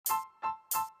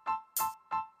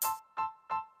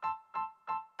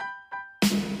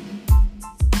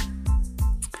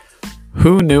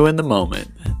Who knew in the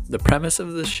moment? The premise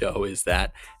of the show is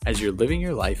that as you're living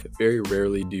your life, very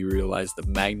rarely do you realize the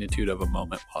magnitude of a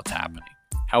moment while it's happening.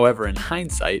 However, in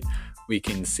hindsight, we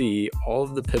can see all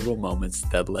of the pivotal moments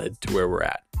that led to where we're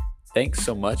at. Thanks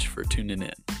so much for tuning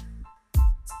in.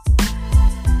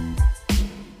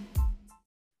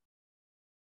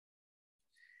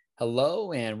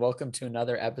 Hello, and welcome to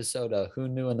another episode of Who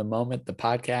Knew in the Moment, the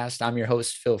podcast. I'm your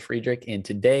host, Phil Friedrich, and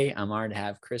today I'm honored to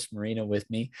have Chris Marino with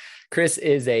me. Chris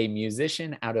is a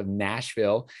musician out of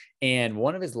Nashville, and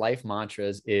one of his life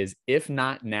mantras is, if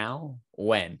not now,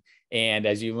 when? And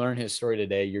as you learn his story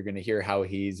today, you're going to hear how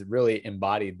he's really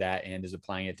embodied that and is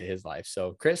applying it to his life.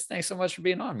 So, Chris, thanks so much for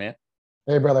being on, man.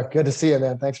 Hey, brother. Good to see you,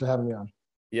 man. Thanks for having me on.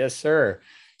 Yes, sir.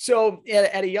 So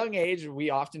at a young age, we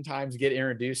oftentimes get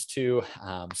introduced to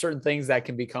certain things that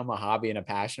can become a hobby and a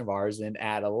passion of ours. And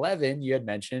at 11, you had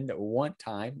mentioned one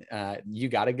time you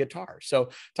got a guitar.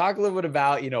 So talk a little bit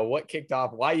about, what kicked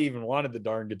off, why you even wanted the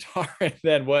darn guitar, and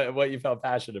then what you felt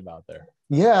passionate about there.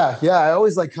 Yeah. I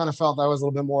always kind of felt I was a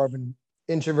little bit more of an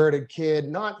introverted kid,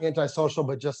 not antisocial,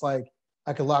 but just like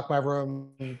I could lock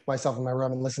myself in my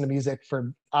room and listen to music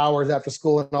for hours after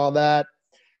school and all that.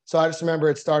 So I just remember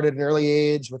it started at an early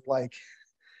age with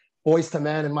Boyz II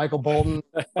Men and Michael Bolton,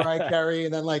 Mariah Carey,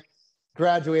 and then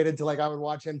graduated to I would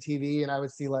watch MTV and I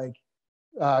would see Gavin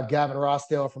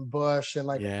Rossdale from Bush and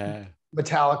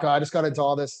Metallica. I just got into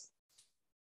all this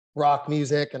rock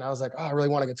music and I was like, oh, I really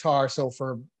want a guitar. So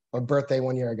for my birthday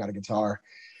one year, I got a guitar,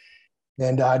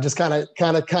 and just kind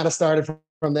of started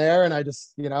from there. And I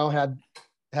just had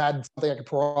something I could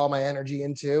pour all my energy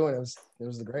into, and it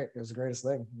was the greatest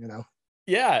thing.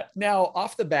 Yeah. Now,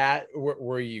 off the bat,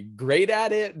 were you great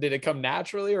at it? Did it come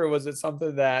naturally, or was it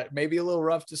something that maybe a little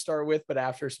rough to start with, but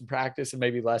after some practice and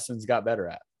maybe lessons got better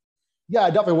at? Yeah, I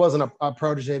definitely wasn't a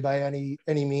protege by any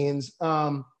means.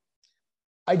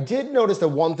 I did notice that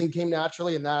one thing came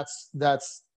naturally, and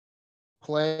that's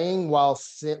playing while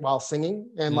singing,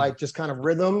 and just kind of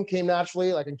rhythm came naturally,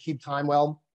 and keep time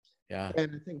well. Yeah.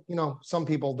 And I think some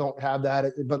people don't have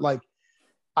that, but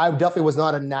I definitely was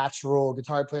not a natural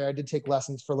guitar player. I did take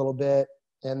lessons for a little bit,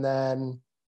 and then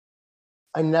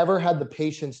I never had the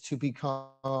patience to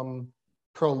become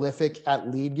prolific at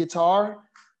lead guitar.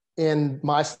 And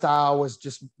my style was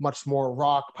just much more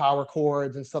rock, power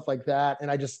chords and stuff like that. And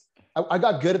I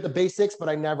got good at the basics, but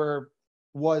I never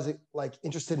was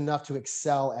interested enough to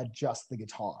excel at just the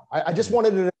guitar. I just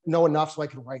wanted to know enough so I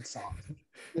could write songs.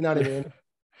 You know what I mean?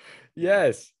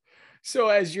 Yes. So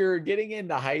as you're getting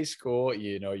into high school,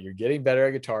 you're getting better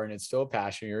at guitar and it's still a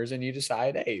passion of yours, and you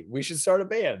decide, hey, we should start a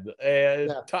band.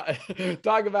 And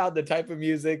talk about the type of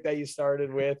music that you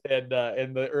started with and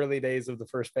in the early days of the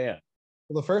first band.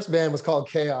 Well, the first band was called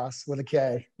Chaos with a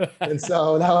K. And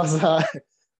so that was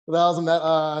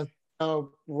a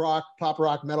pop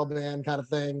rock metal band kind of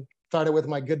thing. Started with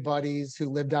my good buddies who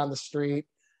lived down the street.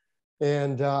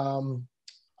 And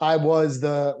I was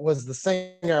the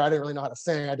singer. I didn't really know how to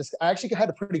sing. I actually had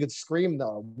a pretty good scream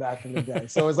though back in the day.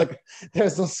 So it was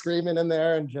there's some screaming in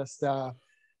there and just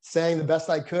sang the best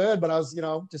I could. But I was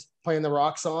just playing the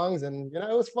rock songs, and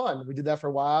it was fun. We did that for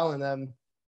a while, and then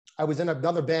I was in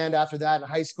another band after that in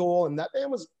high school, and that band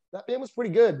was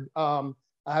pretty good.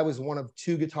 I was one of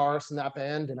two guitarists in that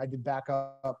band, and I did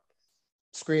backup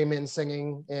screaming,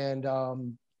 singing,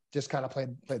 and just kind of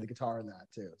played the guitar in that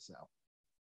too.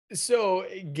 So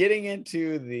getting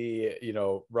into the,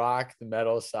 rock, the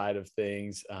metal side of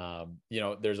things,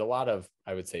 there's a lot of,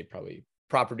 I would say probably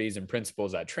properties and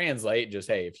principles that translate just,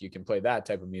 hey, if you can play that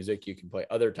type of music, you can play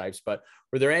other types. But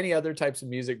were there any other types of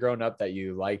music growing up that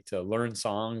you like to learn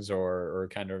songs or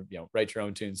kind of, write your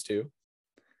own tunes too?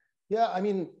 Yeah. I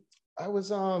mean, I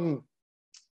was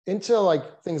into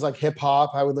things like hip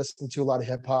hop. I would listen to a lot of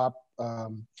hip hop.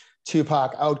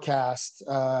 Tupac, Outkast,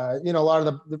 a lot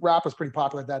of the rap was pretty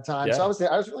popular at that time. Yeah. So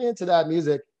I was really into that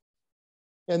music.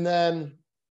 And then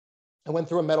I went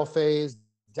through a metal phase.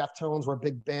 Deftones were a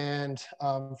big band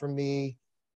for me.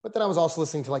 But then I was also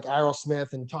listening to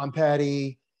Aerosmith and Tom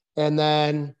Petty. And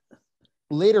then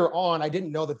later on, I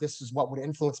didn't know that this is what would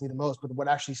influence me the most, but what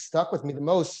actually stuck with me the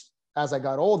most as I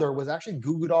got older was actually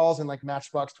Goo Goo Dolls and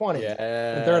Matchbox 20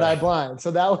 and Third Eye Blind. So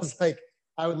that was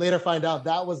I would later find out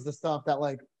that was the stuff that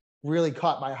really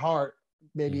caught my heart,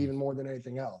 maybe even more than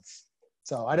anything else.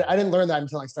 So I didn't learn that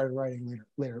until I started writing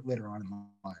later on in my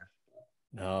life.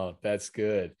 No, that's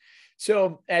good.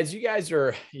 So as you guys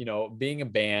are, being a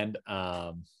band,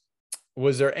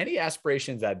 was there any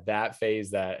aspirations at that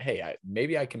phase that, hey,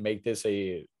 maybe I can make this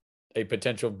a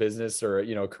potential business or,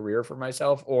 career for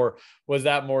myself? Or was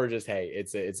that more just, hey,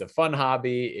 it's a fun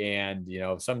hobby. And,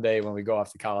 someday when we go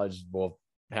off to college, we'll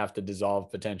have to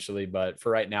dissolve potentially, but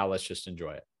for right now, let's just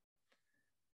enjoy it.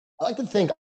 I like to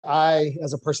think I,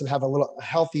 as a person, have a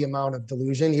healthy amount of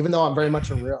delusion, even though I'm very much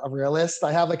a realist.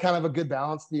 I have like kind of a good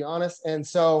balance, to be honest. And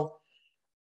so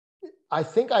I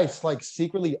think I like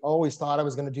secretly always thought I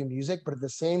was going to do music, but at the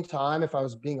same time, if I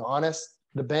was being honest,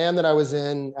 the band that I was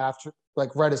in after,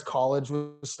 like right as college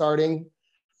was starting,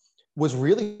 was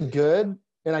really good.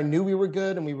 And I knew we were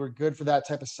good and we were good for that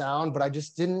type of sound, but I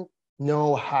just didn't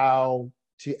know how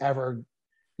to ever,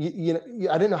 I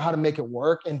didn't know how to make it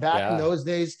work. And back in Yeah. those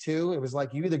days too, it was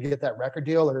like you either get that record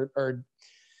deal or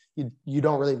you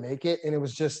don't really make it. And it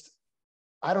was just,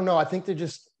 I don't know. I think they're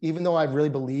just, even though I really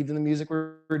believed in the music we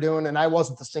were doing, and I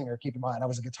wasn't the singer, keep in mind, I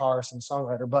was a guitarist and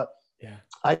songwriter, but Yeah.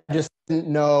 I just didn't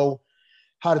know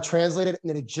how to translate it.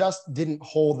 And it just didn't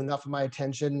hold enough of my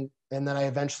attention. And then I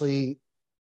eventually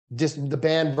just, the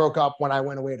band broke up when I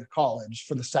went away to college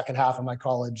for the second half of my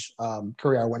college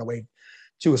career. I went away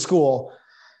to a school.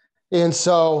 And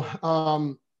so,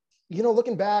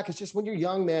 looking back, it's just when you're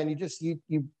young, man,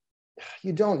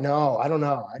 you don't know. I don't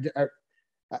know.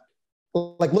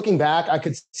 Like looking back, I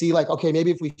could see like, okay,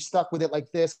 maybe if we stuck with it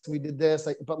like this, we did this,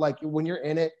 like, but like when you're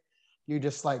in it, you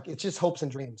just like, it's just hopes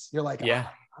and dreams. You're like, Yeah.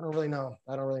 I don't really know.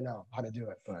 I don't really know how to do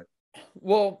it, but.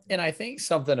 Well, and I think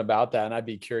something about that, and I'd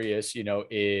be curious,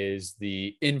 is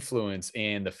the influence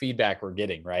and the feedback we're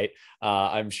getting, right?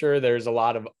 I'm sure there's a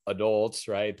lot of adults,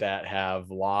 right, that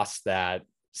have lost that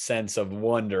sense of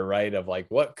wonder, right, of like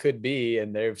what could be,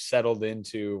 and they've settled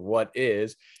into what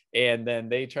is. And then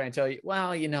they try and tell you,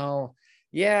 well,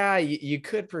 yeah, you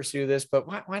could pursue this, but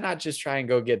why not just try and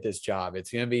go get this job?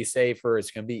 It's going to be safer. It's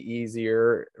going to be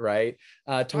easier, right?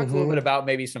 Talk a little bit about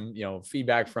maybe some,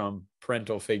 feedback from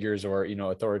parental figures or,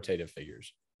 authoritative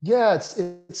figures. Yeah, it's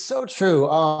so true.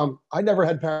 I never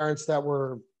had parents that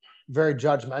were very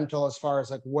judgmental as far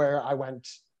as like where I went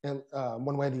in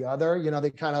one way or the other. They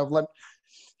kind of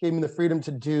gave me the freedom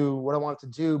to do what I wanted to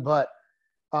do, but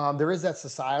there is that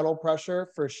societal pressure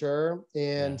for sure.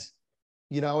 And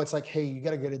it's like, hey, you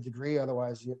got to get a degree,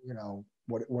 otherwise,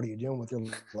 what are you doing with your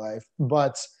life?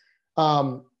 But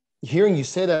hearing you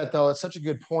say that, though, it's such a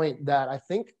good point that I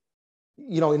think,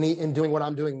 in doing what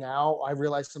I'm doing now, I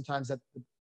realize sometimes that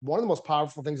one of the most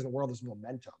powerful things in the world is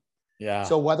momentum. Yeah.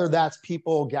 So whether that's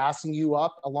people gassing you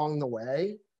up along the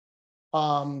way,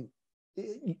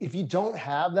 if you don't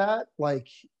have that, like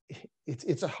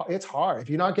it's hard. If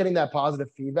you're not getting that positive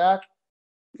feedback,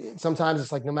 sometimes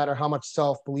it's like, no matter how much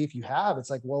self-belief you have, it's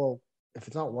like, well, if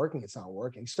it's not working, it's not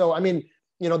working. So, I mean,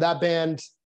 that band,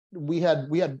 we had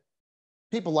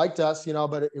people liked us,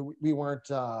 but we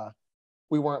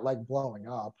weren't like blowing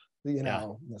up,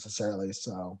 necessarily.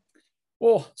 So.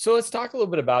 Well, so let's talk a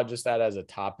little bit about just that as a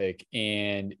topic.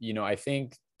 And, I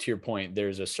think to your point,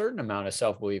 there's a certain amount of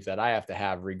self-belief that I have to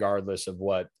have regardless of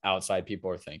what outside people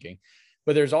are thinking.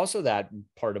 But there's also that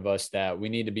part of us that we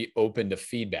need to be open to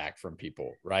feedback from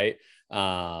people, right?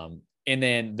 And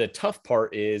then the tough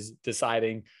part is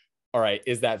deciding, all right,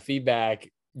 is that feedback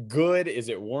good? Is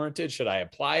it warranted? Should I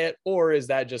apply it? Or is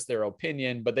that just their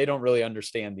opinion, but they don't really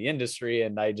understand the industry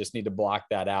and I just need to block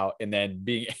that out, and then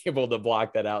being able to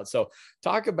block that out. So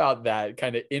talk about that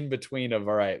kind of in between of,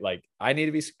 all right, like I need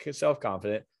to be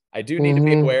self-confident. I do need to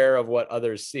be aware of what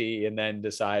others see, and then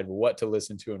decide what to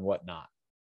listen to and what not.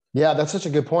 Yeah, that's such a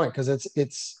good point, because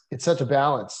it's such a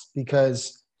balance,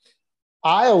 because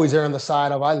I always err on the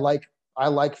side of I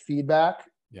like feedback.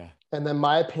 Yeah. And then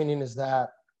my opinion is that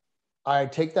I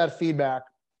take that feedback,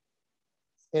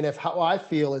 and if how I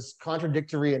feel is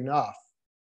contradictory enough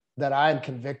that I'm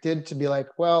convicted to be like,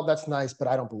 well, that's nice, but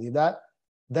I don't believe that,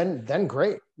 then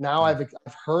great. Now I've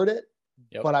heard it,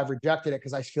 but I've rejected it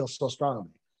because I feel so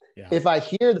strongly. Yeah. If I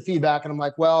hear the feedback and I'm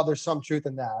like, well, there's some truth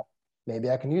in that, maybe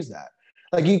I can use that.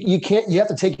 Like you have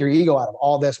to take your ego out of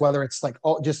all this, whether it's like,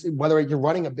 whether you're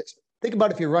running a business. Think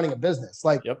about if you're running a business,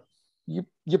 like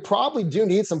you probably do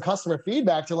need some customer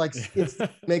feedback to like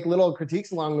make little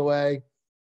critiques along the way.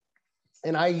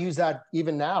 And I use that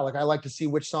even now. Like I like to see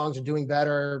which songs are doing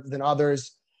better than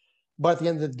others. But at the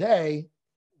end of the day,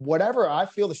 whatever I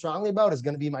feel strongly about is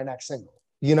going to be my next single.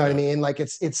 You know what I mean? Like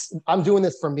I'm doing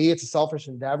this for me. It's a selfish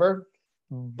endeavor,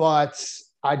 but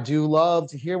I do love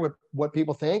to hear what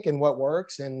people think and what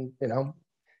works. And,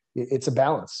 it's a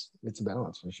balance. It's a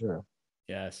balance for sure.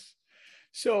 Yes.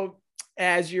 So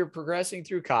as you're progressing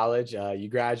through college, you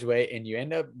graduate and you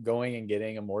end up going and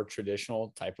getting a more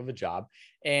traditional type of a job.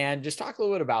 And just talk a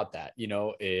little bit about that.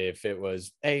 If it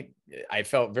was, hey, I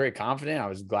felt very confident, I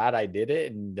was glad I did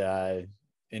it,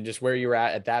 and just where you were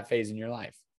at that phase in your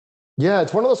life. Yeah,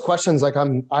 it's one of those questions. Like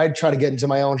I try to get into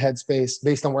my own headspace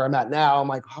based on where I'm at now. I'm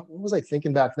like, what was I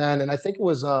thinking back then? And I think it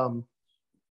was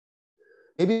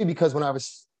maybe because when I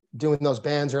was doing those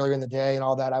bands earlier in the day and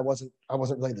all that, I wasn't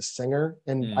really the singer,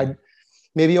 and I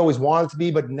maybe always wanted to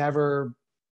be, but never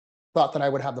thought that I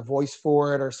would have the voice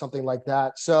for it or something like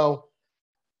that. So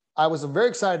I was very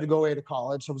excited to go away to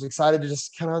college. I was excited to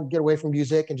just kind of get away from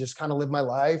music and just kind of live my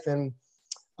life. And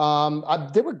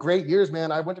they were great years,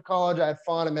 man. I went to college. I had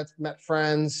fun. I met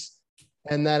friends.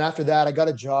 And then after that, I got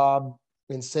a job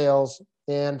in sales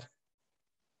and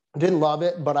didn't love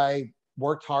it, but I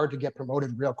worked hard to get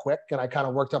promoted real quick. And I kind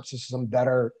of worked up to some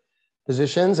better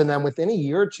positions. And then within a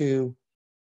year or two,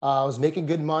 I was making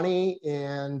good money.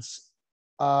 And,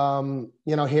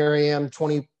 here I am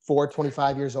 24,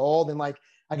 25 years old. And like,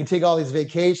 I can take all these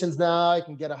vacations now. I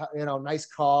can get a, nice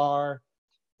car.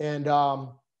 And,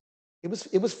 it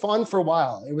was fun for a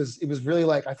while. It was really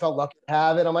like, I felt lucky to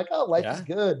have it. I'm like, oh, life is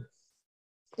good.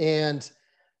 And,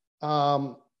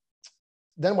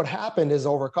 then what happened is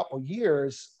over a couple of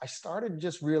years, I started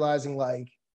just realizing like,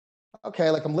 okay,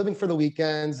 like I'm living for the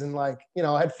weekends and like,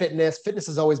 I had fitness. Fitness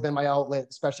has always been my outlet,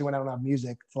 especially when I don't have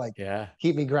music to like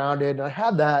keep me grounded. And I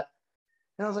had that.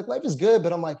 And I was like, life is good.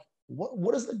 But I'm like,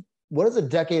 what does a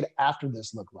decade after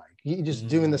this look like? You just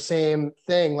doing the same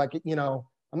thing. Like,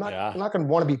 I'm not going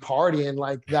to want to be partying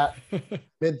like that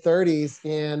mid 30s.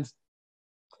 And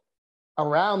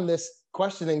around this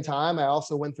questioning time, I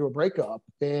also went through a breakup,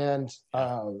 and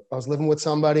I was living with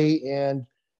somebody, and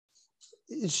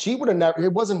she would have never,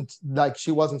 it wasn't like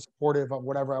she wasn't supportive of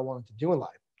whatever I wanted to do in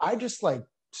life. I just like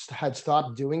had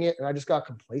stopped doing it, and I just got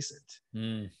complacent.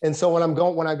 And so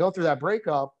when I go through that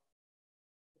breakup,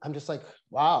 I'm just like,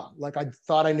 wow, like I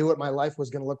thought I knew what my life was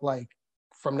going to look like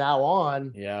from now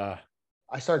on. Yeah.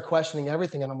 I started questioning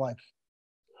everything, and I'm like,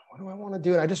 what do I want to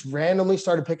do? And I just randomly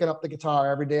started picking up the guitar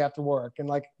every day after work and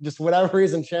like just whatever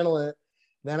reason channel it.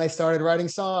 Then I started writing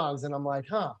songs, and I'm like,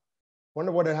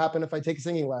 wonder what would happen if I take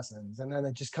singing lessons. And then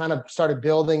it just kind of started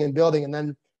building and building. And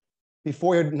then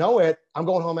before you know it, I'm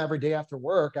going home every day after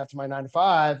work, after my 9 to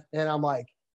 5. And I'm like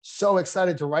so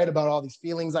excited to write about all these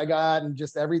feelings I got and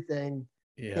just everything.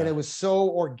 Yeah. And it was so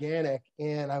organic.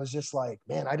 And I was just like,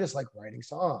 man, I just like writing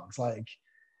songs. Like,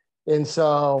 and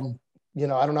so,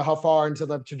 I don't know how far into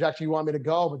the trajectory you want me to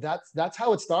go, but that's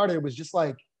how it started. It was just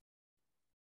like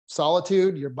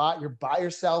solitude. You're by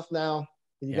yourself now.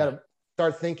 You got to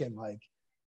start thinking like,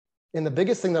 and the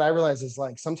biggest thing that I realized is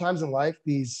like, sometimes in life,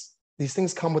 these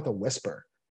things come with a whisper.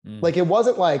 Like, it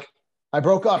wasn't like I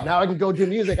broke up, now I can go do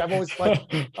music. I was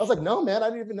like, no, man, I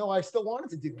didn't even know I still wanted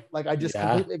to do it. Like, I just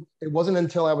completely, it wasn't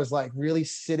until I was like really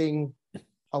sitting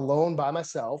alone by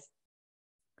myself.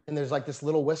 And there's like this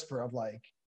little whisper of like,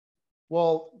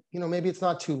 well, maybe it's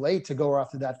not too late to go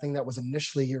after that thing that was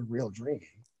initially your real dream,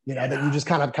 that you just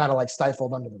kind of like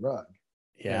stifled under the rug.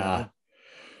 Yeah.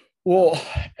 Well,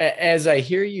 as I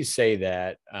hear you say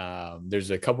that,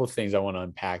 there's a couple of things I want to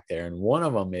unpack there. And one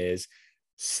of them is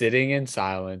sitting in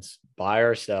silence by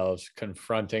ourselves,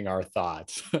 confronting our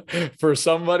thoughts. For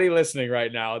somebody listening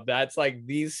right now, that's like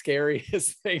the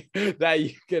scariest thing that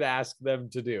you could ask them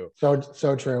to do.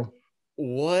 So true.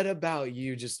 What about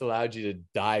you just allowed you to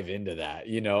dive into that?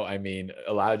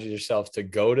 Allowed yourself to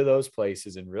go to those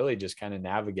places and really just kind of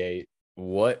navigate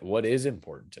what is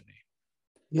important to me.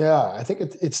 Yeah, I think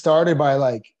it started by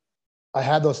like, I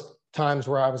had those times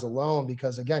where I was alone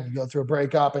because again, you go through a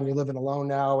breakup and you're living alone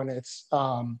now. And it's,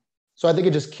 so I think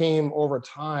it just came over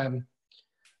time,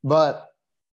 but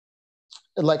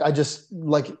like, I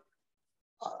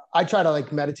try to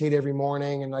like meditate every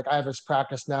morning, and like I have this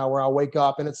practice now where I'll wake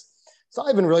up, and it's not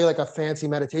even really like a fancy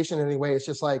meditation anyway. It's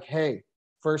just like, hey,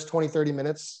 first 20, 30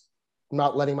 minutes, I'm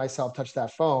not letting myself touch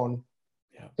that phone.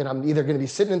 Yeah. And I'm either going to be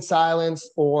sitting in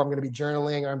silence, or I'm going to be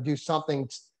journaling, or I'm do something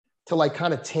to like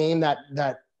kind of tame that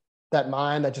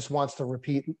mind that just wants to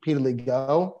repeatedly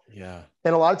go. Yeah.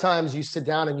 And a lot of times you sit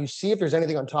down and you see if there's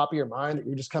anything on top of your mind that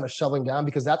you're just kind of shoveling down,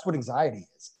 because that's what anxiety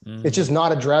is. It's just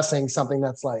not addressing something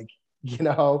that's like, and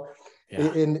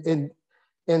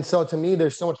so to me,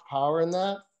 there's so much power in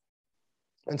that.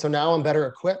 And so now I'm better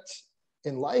equipped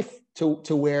in life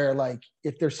to where like,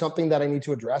 if there's something that I need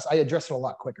to address, I address it a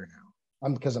lot quicker now.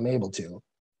 Because I'm able to,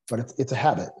 but it's a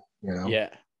habit, Yeah.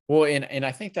 Well, and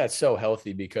I think that's so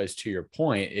healthy, because to your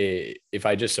point, if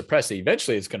I just suppress it,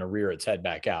 eventually it's going to rear its head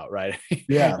back out. Right.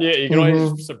 Yeah. You can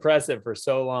only suppress it for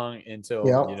so long until,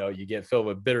 you get filled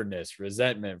with bitterness,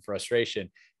 resentment, frustration.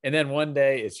 And then one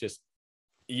day it's just,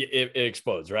 it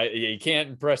explodes, right? You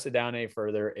can't press it down any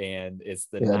further. And it's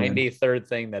the 93rd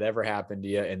thing that ever happened to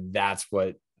you. And that's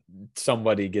what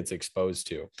somebody gets exposed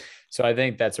to. So I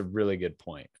think that's a really good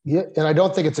point. Yeah. And I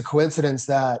don't think it's a coincidence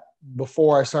that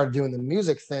before I started doing the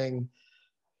music thing,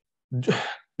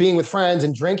 being with friends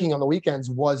and drinking on the weekends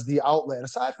was the outlet,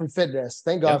 aside from fitness.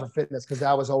 Thank God for fitness, because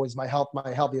that was always my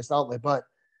healthiest outlet. But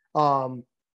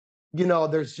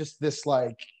there's just this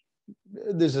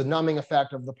there's a numbing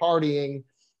effect of the partying.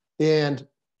 And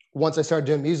once I started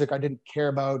doing music, I didn't care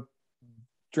about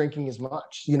drinking as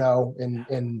much,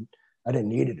 and I didn't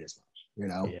need it as much.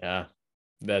 Yeah.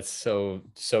 That's so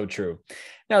true.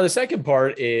 Now, the second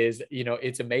part is,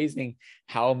 it's amazing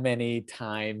how many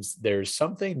times there's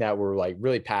something that we're like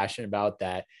really passionate about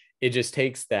that it just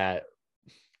takes that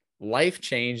life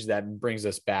change that brings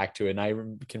us back to it. And I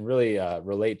can really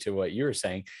relate to what you were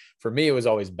saying. For me, it was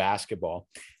always basketball.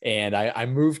 And I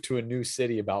moved to a new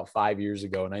city about 5 years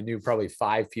ago, and I knew probably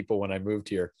 5 people when I moved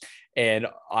here. And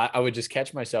I would just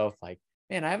catch myself like,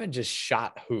 man, I haven't just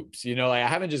shot hoops, I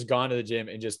haven't just gone to the gym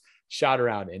and just shot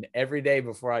around. And every day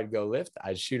before I'd go lift,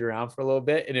 I'd shoot around for a little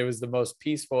bit. And it was the most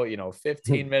peaceful,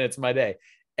 15 minutes of my day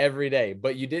every day.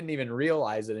 But you didn't even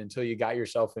realize it until you got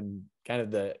yourself in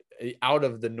kind of out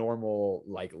of the normal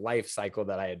like life cycle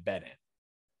that I had been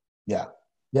in.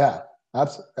 Yeah,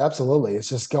 absolutely. It's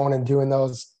just going and doing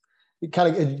those,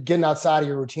 kind of getting outside of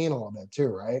your routine a little bit too,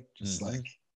 right? Just like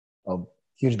a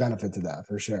huge benefit to that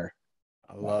for sure.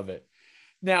 I love it.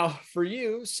 Now for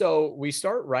you, so we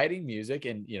start writing music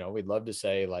and, we'd love to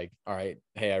say like, all right,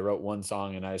 hey, I wrote one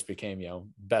song and I just became,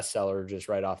 bestseller just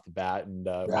right off the bat and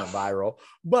went viral.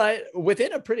 But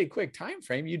within a pretty quick time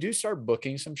frame, you do start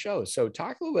booking some shows. So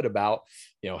talk a little bit about,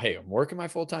 hey, I'm working my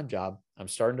full-time job. I'm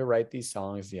starting to write these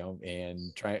songs, and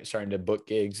starting to book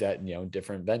gigs at,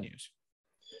 different venues.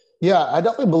 Yeah, I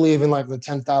definitely believe in like the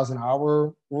 10,000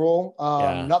 hour rule.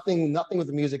 Nothing with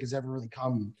the music has ever really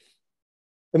come.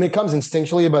 I mean, it comes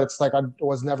instinctually, but it's like I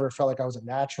was never felt like I was a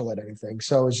natural at anything.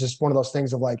 So it's just one of those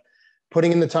things of like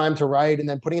putting in the time to write and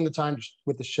then putting in the time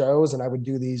with the shows. And I would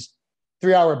do these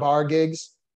 3-hour bar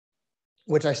gigs,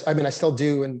 which I still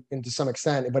do and to some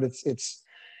extent, but it's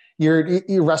your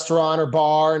restaurant or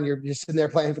bar and you're sitting there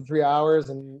playing for 3 hours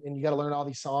and you got to learn all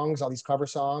these songs, all these cover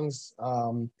songs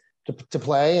to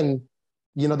play. And,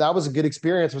 that was a good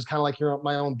experience. It was kind of like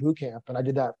my own boot camp. And I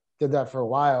did that for a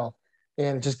while.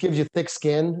 And it just gives you thick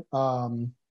skin.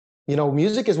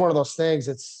 Music is one of those things.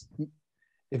 It's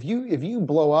if you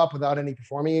blow up without any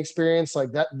performing experience,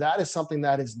 like that is something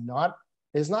that is not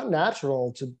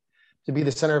natural to be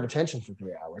the center of attention for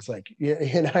 3 hours. Like, you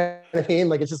know what I mean?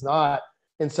 Like, it's just not.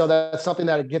 And so that's something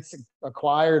that it gets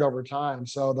acquired over time.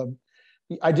 So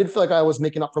I did feel like I was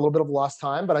making up for a little bit of lost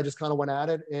time, but I just kind of went at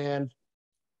it and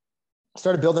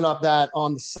started building up that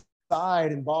on the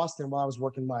side in Boston while I was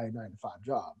working my 9-to-5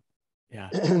 job. Yeah.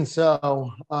 And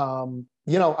so,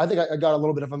 I think I got a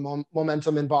little bit of a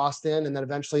momentum in Boston and then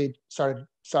eventually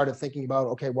started thinking about,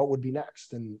 okay, what would be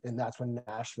next? And that's when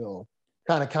Nashville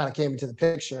kind of came into the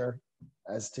picture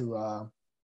as to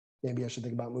maybe I should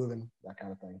think about moving, that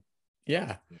kind of thing.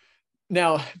 Yeah.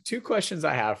 Now, 2 questions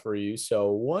I have for you.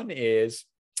 So one is,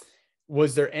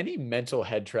 was there any mental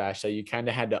head trash that you kind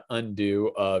of had to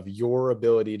undo of your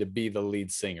ability to be the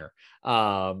lead singer?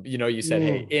 You said,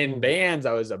 hey, in bands,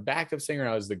 I was a backup singer.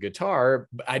 I was the guitar,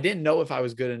 but I didn't know if I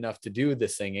was good enough to do the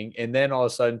singing. And then all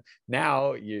of a sudden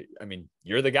now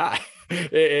you're the guy.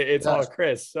 It's all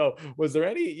Chris. So was there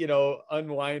any,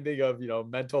 unwinding of,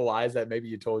 mental lies that maybe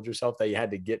you told yourself that you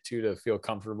had to get to feel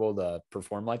comfortable to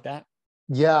perform like that?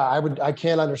 Yeah, I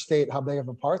can't understate how big of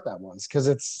a part that was. Cause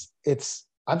it's,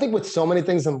 I think with so many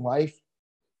things in life,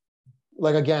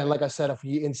 like, again, like I said, if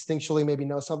you instinctually maybe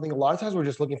know something, a lot of times we're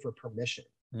just looking for permission.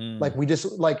 Like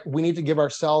we need to give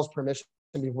ourselves permission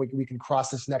before we can cross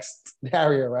this next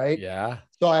barrier. Right. Yeah.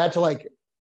 So I had to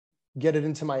get it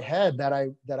into my head that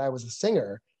I was a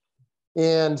singer.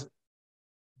 And,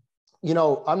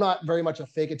 I'm not very much a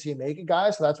fake it till you make it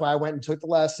guy. So that's why I went and took the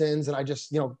lessons and I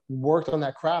just, worked on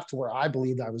that craft to where I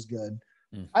believed I was good.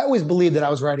 I always believed that I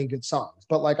was writing good songs,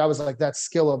 but I was like, that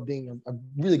skill of being a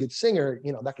really good singer,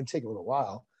 that can take a little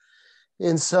while.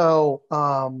 And so,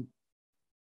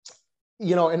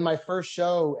 in my first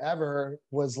show ever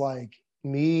was like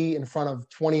me in front of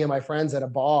 20 of my friends at a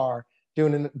bar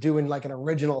doing like an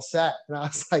original set. And I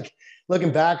was like,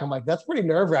 looking back, I'm like, that's pretty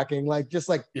nerve wracking.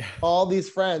 All these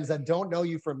friends that don't know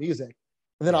you from music.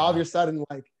 And then all of a sudden,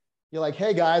 you're like,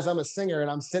 hey guys, I'm a singer and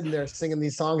I'm sitting there singing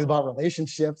these songs about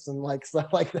relationships and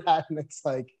stuff like that. And it's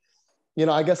like,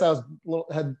 I guess I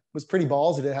was pretty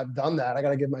ballsy to have done that. I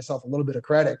got to give myself a little bit of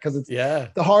credit because it's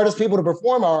the hardest people to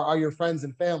perform are your friends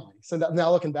and family. So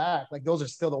now looking back, those are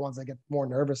still the ones that get more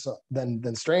nervous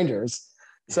than strangers.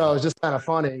 So it's just kind of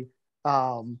funny.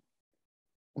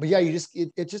 But yeah,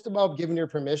 it's just about giving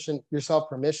yourself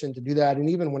permission to do that. And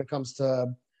even when it comes to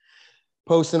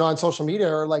posting on social media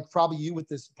or probably you with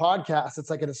this podcast,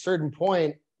 it's like at a certain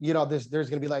point, there's going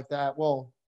to be like that.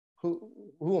 Well,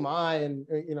 who am I? And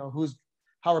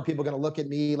how are people going to look at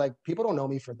me? Like, people don't know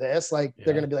me for this. Like,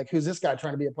 they're going to be like, who's this guy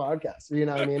trying to be a podcaster? You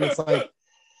know what I mean? It's like,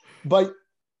 but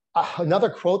another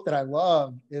quote that I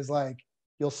love is like,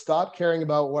 you'll stop caring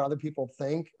about what other people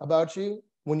think about you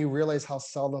when you realize how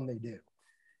seldom they do.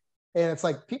 And it's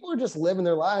like, people are just living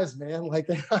their lives, man. Like,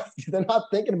 they're not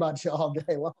thinking about you all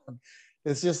day long.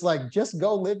 It's just like, just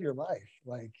go live your life.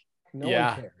 Like, no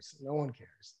one cares. No one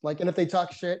cares. Like, and if they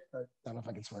talk shit, I don't know if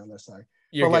I can swear on this, sorry.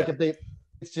 You're but good. like,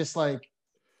 it's just like,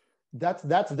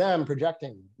 that's them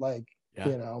projecting, like,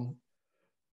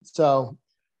 So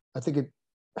I think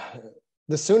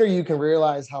the sooner you can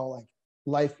realize how like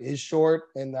life is short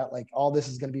and that like all this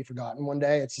is going to be forgotten one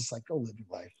day, it's just like, go live your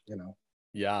life,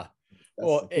 Yeah. That's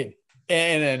well,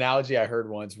 and an analogy I heard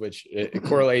once, which it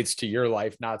correlates to your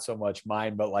life, not so much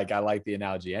mine, but like I like the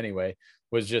analogy anyway,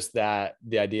 was just that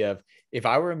the idea of, if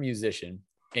I were a musician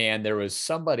and there was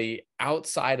somebody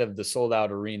outside of the sold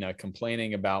out arena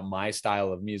complaining about my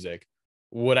style of music,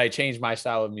 would I change my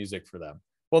style of music for them?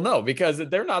 Well, no, because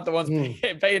they're not the ones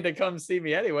paying to come see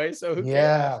me anyway. So who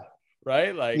cares?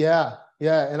 Right? Like, yeah.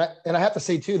 And I have to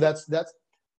say too, that's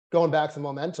going back to the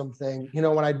momentum thing.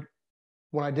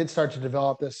 When I did start to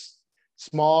develop this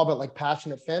small but like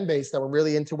passionate fan base that were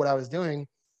really into what I was doing,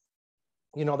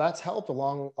 that's helped a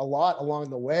lot along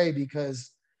the way,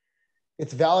 because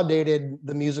it's validated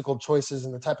the musical choices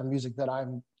and the type of music that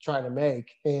I'm trying to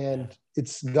make. And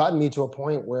it's gotten me to a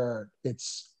point where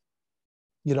it's,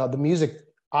 the music,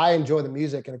 I enjoy the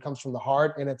music and it comes from the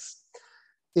heart. And it's,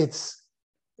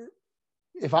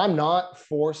 if I'm not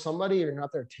for somebody or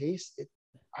not their taste,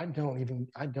 I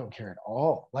don't care at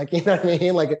all. Like, you know what I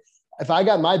mean? Like, if I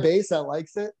got my base that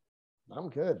likes it, I'm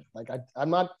good. Like, I'm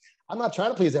not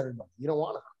trying to please everybody. You don't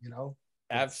want to,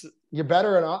 Absolutely. You're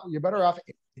better off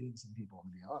imitating some people, to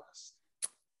be honest.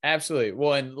 Absolutely.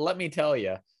 Well, and let me tell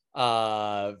you,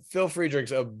 Phil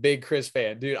Friedrich's a big Chris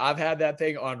fan, dude. I've had that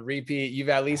thing on repeat. You've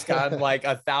at least gotten like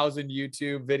 1,000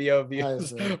 YouTube video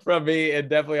views from me, and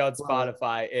definitely on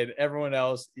Spotify. And everyone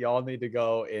else, y'all need to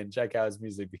go and check out his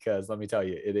music, because let me tell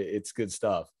you, it's good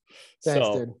stuff. Thanks,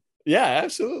 dude. Yeah,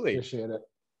 absolutely. Appreciate it.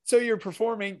 So you're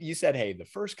performing. You said, hey, the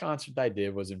first concert I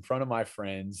did was in front of my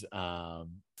friends,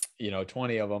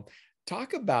 20 of them.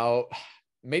 Talk about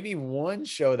maybe one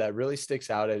show that really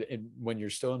sticks out when you're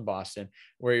still in Boston,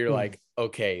 where you're like,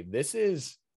 okay, this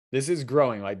is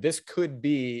growing. Like, this could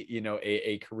be,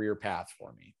 a career path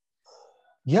for me.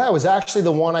 Yeah, it was actually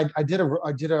the one I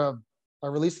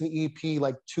released an EP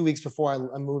like 2 weeks before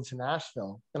I moved to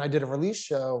Nashville, and I did a release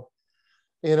show,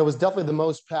 and it was definitely the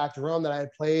most packed room that I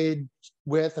had played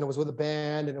with, and it was with a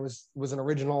band, and it was an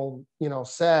original,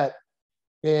 set.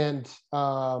 And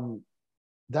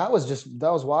that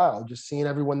was wild, just seeing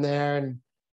everyone there and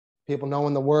people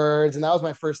knowing the words. And that was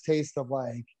my first taste of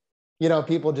like,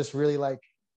 people just really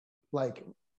like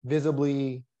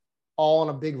visibly all in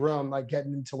a big room, like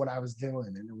getting into what I was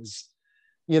doing. And it was,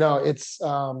 it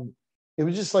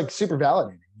was just like super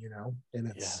validating, and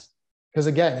it's because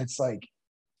again, it's like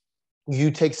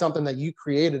you take something that you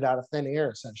created out of thin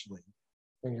air, essentially,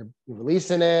 and you're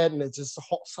releasing it. And it's just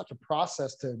such a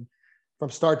process from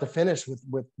start to finish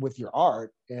with your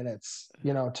art. And it's,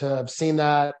 to have seen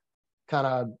that kind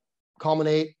of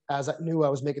culminate as I knew I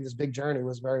was making this big journey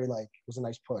was a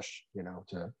nice push,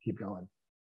 to keep going.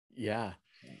 Yeah.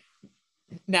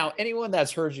 Now, anyone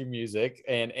that's heard your music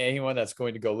and anyone that's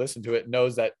going to go listen to it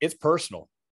knows that it's personal.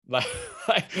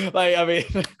 I mean,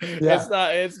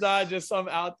 it's not just some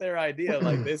out there idea.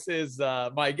 Like, this is,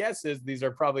 my guess is these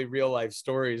are probably real life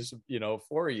stories,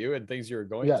 for you and things you're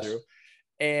going through.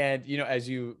 And, as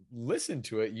you listen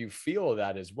to it, you feel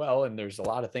that as well. And there's a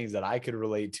lot of things that I could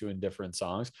relate to in different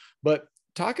songs, but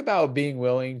talk about being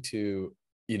willing to,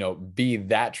 be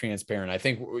that transparent. I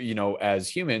think, as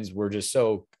humans, we're just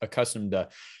so accustomed to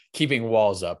keeping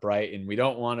walls up, right? And we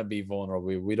don't want to be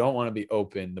vulnerable. We don't want to be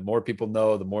open. The more people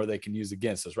know, the more they can use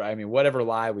against us, right? I mean, whatever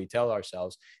lie we tell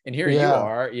ourselves. And here you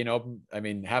are,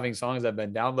 having songs that have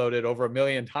been downloaded over 1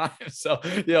 million times. So,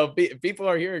 people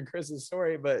are hearing Chris's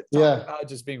story, but talk about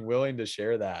just being willing to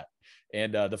share that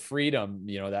and the freedom,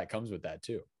 that comes with that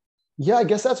too. Yeah, I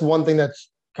guess that's one thing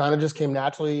that's kind of just came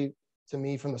naturally to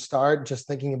me from the start. Just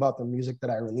thinking about the music that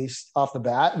I released off the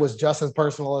bat was just as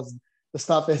personal as the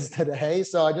stuff is today.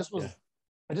 So I just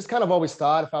kind of always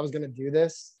thought, if I was going to do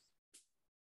this,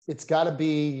 it's got to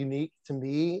be unique to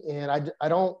me. And I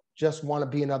don't just want to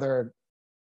be another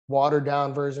watered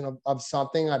down version of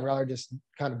something. I'd rather just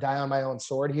kind of die on my own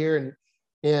sword here.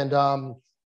 And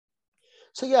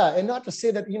so, yeah. And not to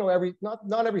say that,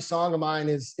 not every song of mine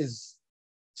is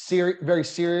very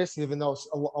serious, even though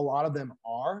a lot of them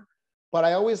are. But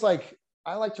I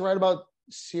like to write about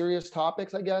serious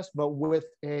topics, I guess, but with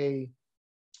a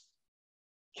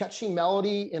catchy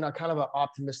melody and a kind of an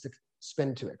optimistic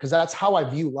spin to it. Because that's how I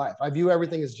view life. I view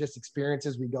everything as just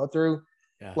experiences we go through.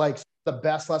 Yeah. Like the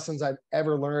best lessons I've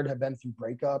ever learned have been through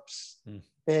breakups.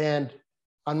 And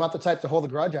I'm not the type to hold a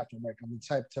grudge after a breakup. I'm the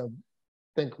type to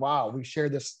think, wow, we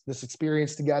shared this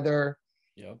experience together.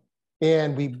 Yep.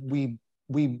 And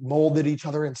we molded each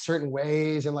other in certain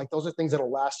ways. And like, those are things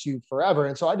that'll last you forever.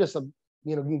 And so I just,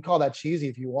 you can call that cheesy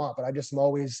if you want, but I just am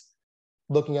always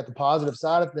looking at the positive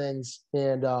side of things.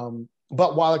 And,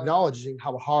 but while acknowledging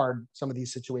how hard some of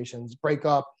these situations, break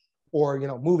up or,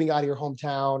 moving out of your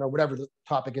hometown or whatever the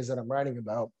topic is that I'm writing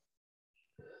about.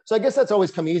 So I guess that's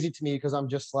always come easy to me because I'm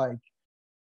just like,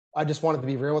 I just wanted to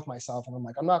be real with myself. And I'm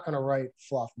like, I'm not going to write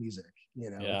fluff music,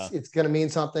 it's going to mean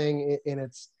something.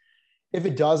 And if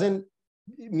it doesn't,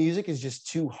 music is just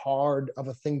too hard of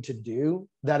a thing to do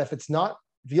that if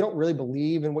you don't really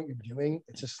believe in what you're doing,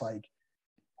 it's just like,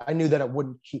 I knew that it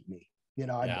wouldn't keep me,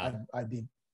 I'd be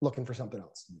looking for something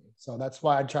else. So that's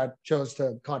why I chose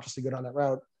to consciously go down that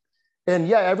route. And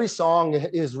yeah, every song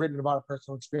is written about a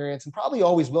personal experience and probably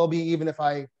always will be, even if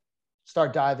I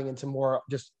start diving into more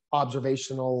just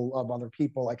observational of other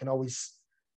people, I can always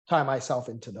tie myself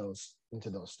into those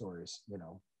stories,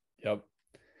 Yep.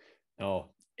 No.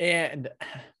 And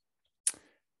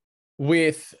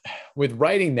with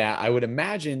writing that, I would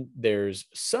imagine there's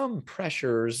some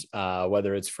pressures,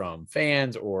 whether it's from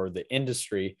fans or the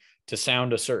industry, to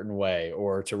sound a certain way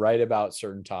or to write about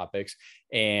certain topics.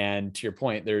 And to your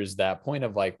point, there's that point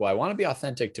of like, well, I want to be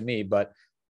authentic to me, but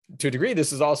to a degree,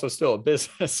 this is also still a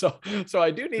business. So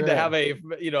I do need to have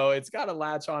it's got to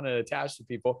latch on and attach to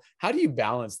people. How do you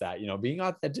balance that, being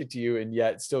authentic to you and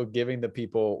yet still giving the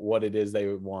people what it is they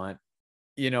would want,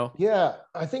 Yeah,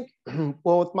 I think,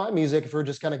 well, with my music, if we're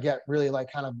just going to get really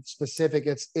like kind of specific,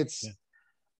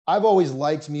 I've always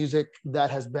liked music that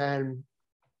has been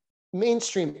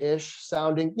mainstream-ish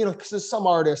sounding, because there's some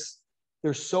artists,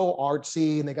 they're so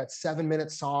artsy and they got 7-minute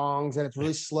songs and it's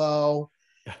really slow.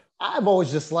 I've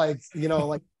always just liked,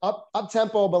 like up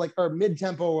tempo, but like, or mid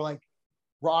tempo, or like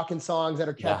rocking songs that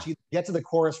are catchy, get to the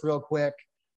chorus real quick.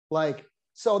 Like,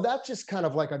 so that's just kind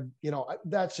of like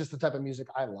that's just the type of music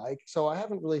I like. So I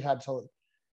haven't really had to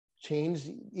change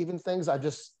even things. I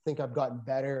just think I've gotten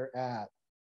better at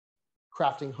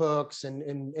crafting hooks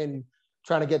and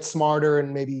trying to get smarter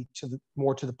and maybe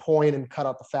more to the point and cut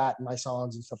out the fat in my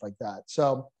songs and stuff like that.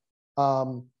 So,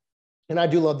 and I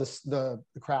do love the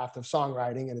craft of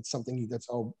songwriting, and it's something that's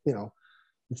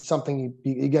it's something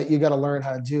you got to learn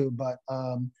how to do. But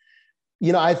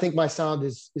I think my sound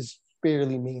is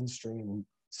fairly mainstream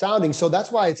sounding, so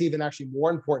that's why it's even actually more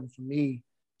important for me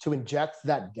to inject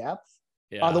that depth.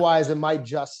 Yeah. Otherwise, it might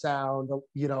just sound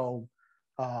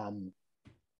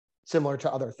similar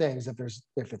to other things if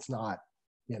it's not.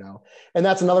 And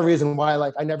that's another reason why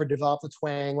like I never developed a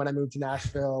twang when I moved to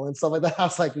Nashville and stuff like that. I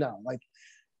was like, no, like,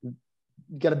 you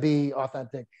got to be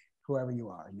authentic, whoever you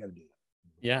are. You got to do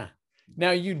that. Yeah.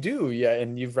 Now you do. Yeah.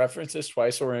 And you've referenced this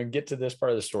twice. So we're going to get to this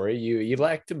part of the story. You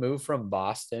like to move from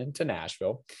Boston to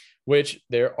Nashville, which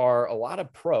there are a lot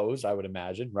of pros, I would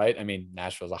imagine, right? I mean,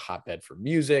 Nashville is a hotbed for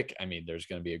music. I mean, there's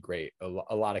going to be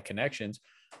a lot of connections,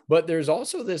 but there's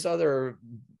also this other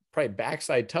probably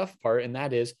backside tough part. And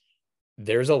that is,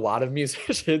 there's a lot of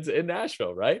musicians in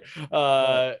Nashville, right?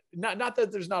 Not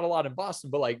that there's not a lot in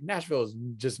Boston, but like Nashville is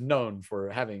just known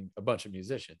for having a bunch of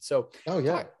musicians. So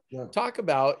talk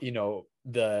about,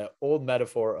 the old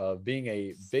metaphor of being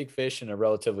a big fish in a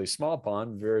relatively small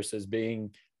pond versus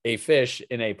being a fish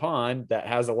in a pond that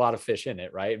has a lot of fish in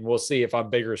it, right? And we'll see if I'm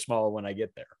big or small when I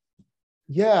get there.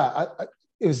 Yeah,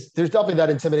 there's definitely that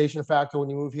intimidation factor when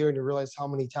you move here and you realize how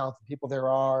many talented people there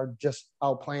are just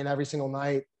out playing every single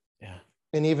night. Yeah.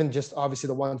 And even just obviously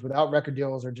the ones without record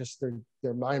deals are just,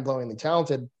 they're mind-blowingly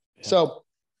talented. Yeah. So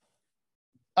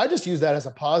I just use that as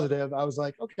a positive. I was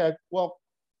like, okay, well,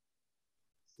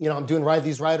 I'm doing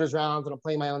these writers rounds and I'm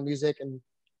playing my own music. And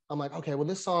I'm like, okay, well,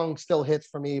 this song still hits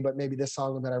for me, but maybe this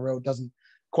song that I wrote doesn't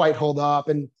quite hold up.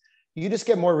 And you just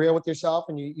get more real with yourself.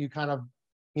 And you kind of,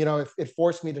 it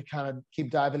forced me to kind of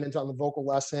keep diving into on the vocal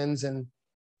lessons and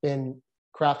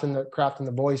crafting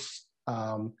the voice.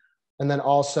 And then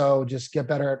also just get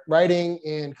better at writing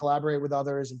and collaborate with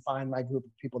others and find my group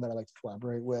of people that I like to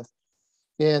collaborate with.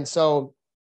 And so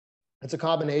it's a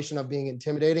combination of being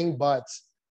intimidating, but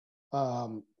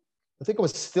I think it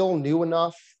was still new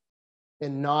enough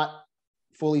and not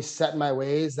fully set in my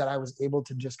ways that I was able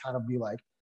to just kind of be like,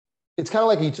 it's kind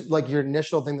of like your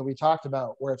initial thing that we talked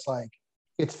about, where it's like,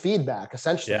 it's feedback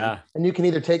essentially. Yeah. And you can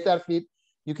either take that feed,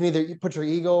 you can either put your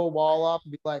ego wall up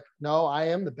and be like, no, I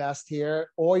am the best here.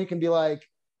 Or you can be like,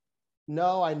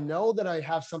 no, I know that I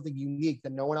have something unique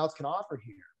that no one else can offer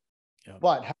here. Yep.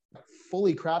 But have I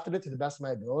fully crafted it to the best of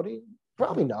my ability?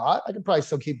 Probably not. I could probably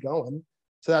still keep going.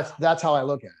 So that's how I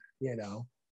look at it, you know?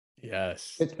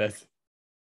 Yes.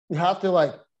 You have to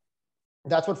like,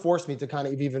 that's what forced me to kind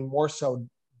of even more so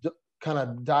kind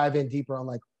of dive in deeper on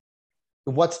like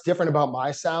what's different about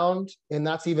my sound. And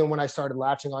that's even when I started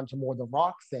latching onto more the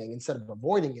rock thing instead of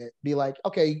avoiding it. Be like,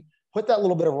 okay, put that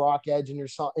little bit of rock edge in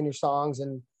your songs,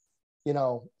 and you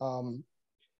know,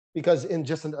 because in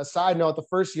just a side note, the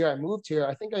first year I moved here,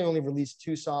 I think I only released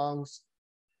 2 songs,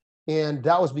 and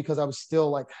that was because I was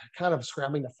still like kind of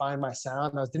scrambling to find my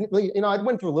sound. I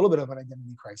went through a little bit of an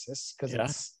identity crisis because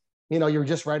it's, you know, you're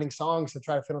just writing songs to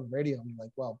try to fit on the radio, and you're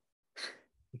like, well,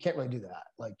 you can't really do that.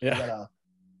 Like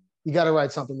you gotta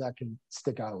write something that can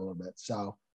stick out a little bit.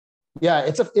 So yeah,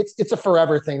 it's a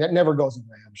forever thing that never goes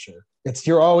away. I'm sure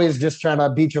you're always just trying to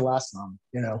beat your last song,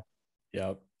 you know?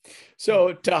 Yep.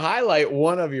 So to highlight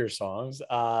one of your songs,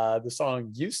 the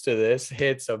song Used to This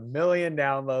hits 1 million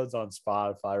downloads on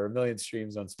Spotify, or 1 million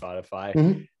streams on Spotify.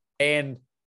 Mm-hmm. And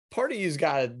part of you's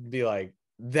got to be like,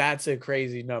 that's a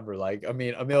crazy number. Like, I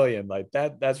mean, 1 million, like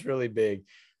that's really big.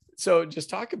 So just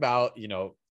talk about, you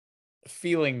know,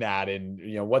 feeling that and,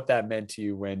 you know, what that meant to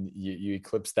you when you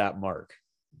eclipsed that mark.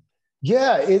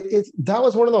 Yeah, that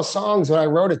was one of those songs when I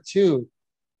wrote it too.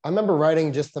 I remember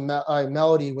writing just the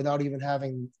melody without even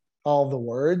having all the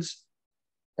words.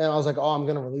 And I was like, oh, I'm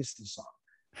going to release this song.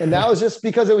 And that was just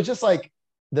because it was just like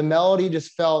the melody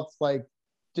just felt like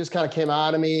just kind of came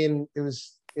out of me. And it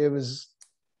was,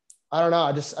 I don't know.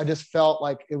 I just felt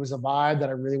like it was a vibe that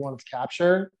I really wanted to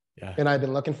capture. Yeah. And I've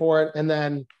been looking for it. And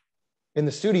then in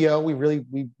the studio,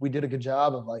 we did a good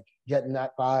job of like getting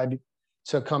that vibe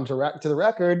to come to the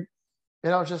record.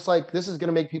 And I was just like, this is going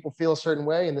to make people feel a certain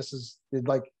way. And this is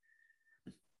like,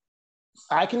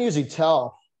 I can usually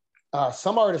tell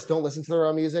some artists don't listen to their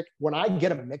own music. When I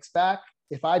get a mix back,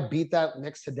 if I beat that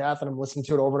mix to death and I'm listening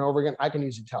to it over and over again, I can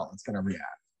usually tell it's going to react.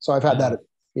 So I've had that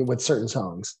with certain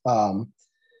songs.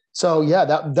 So yeah,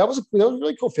 that was a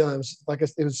really cool feeling. It was like,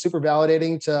 it was super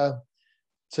validating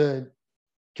to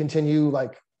continue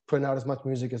like putting out as much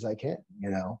music as I can, you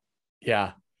know?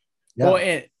 Yeah. Well,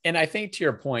 and I think to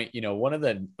your point, you know, one of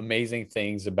the amazing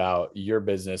things about your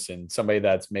business and somebody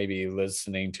that's maybe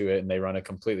listening to it and they run a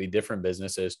completely different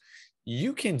business is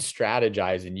you can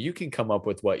strategize and you can come up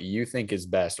with what you think is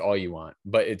best all you want.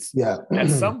 But it's at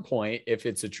some point, if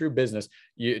it's a true business,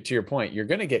 to your point, you're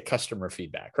going to get customer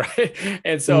feedback, right?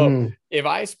 And so if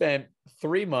I spent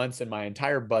 3 months in my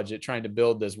entire budget trying to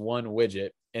build this one widget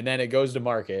and then it goes to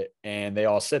market and they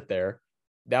all sit there,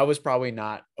 that was probably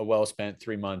not a well-spent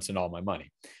 3 months and all my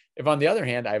money. If on the other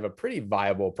hand, I have a pretty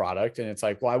viable product and it's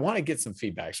like, well, I want to get some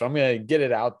feedback, so I'm going to get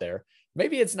it out there.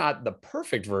 Maybe it's not the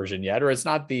perfect version yet, or it's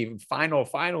not the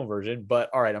final version, but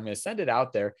all right, I'm going to send it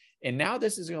out there. And now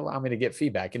this is going to allow me to get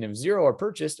feedback. And if 0 are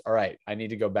purchased, all right, I need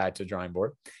to go back to the drawing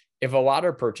board. If a lot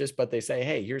are purchased, but they say,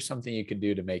 hey, here's something you can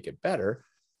do to make it better.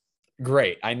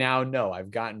 Great. I now know I've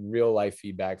gotten real life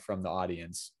feedback from the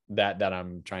audience that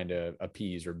I'm trying to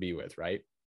appease or be with, right?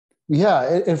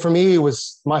 Yeah. And for me, it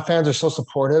was, my fans are so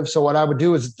supportive. So what I would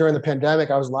do is during the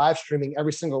pandemic, I was live streaming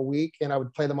every single week and I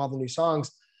would play them all the new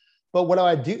songs. But what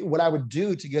I would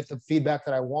do to get the feedback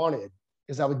that I wanted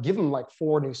is I would give them like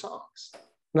 4 new songs.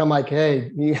 And I'm like,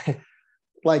 hey,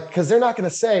 like, cause they're not going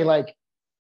to say like,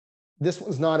 this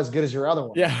one's not as good as your other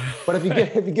one. Yeah. But if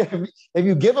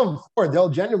you give them 4, they'll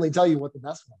genuinely tell you what the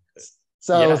best one is.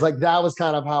 So it was like, that was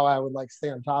kind of how I would like stay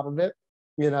on top of it,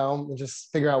 you know, and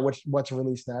just figure out what to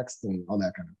release next and all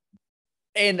that kind of thing.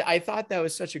 And I thought that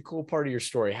was such a cool part of your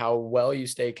story, how well you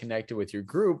stay connected with your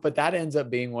group, but that ends up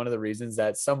being one of the reasons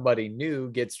that somebody new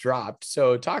gets dropped.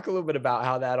 So talk a little bit about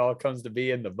how that all comes to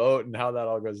be in the boat and how that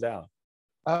all goes down.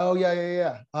 Oh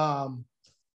yeah.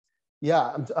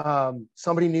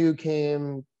 Somebody new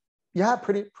came,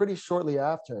 pretty shortly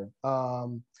after.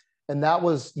 And that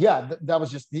was, that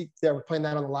was just, they were playing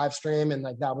that on the live stream. And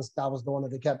like, that was the one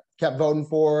that they kept voting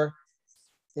for.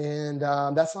 And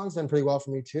that song's done pretty well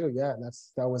for me too. Yeah. And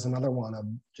that was another one of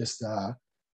just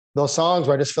those songs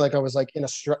where I just feel like I was like in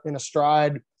a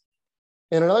stride.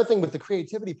 And another thing with the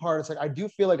creativity part, it's like, I do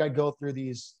feel like I go through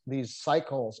these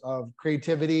cycles of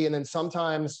creativity. And then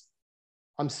sometimes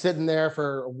I'm sitting there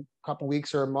for a couple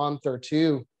weeks or a month or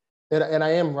 2 and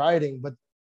I am writing, but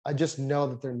I just know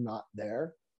that they're not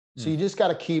there. So you just got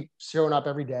to keep showing up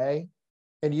every day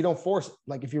and you don't force it.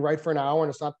 Like if you write for an hour and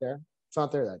it's not there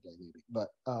that day maybe. But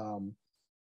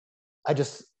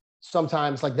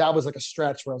sometimes like that was like a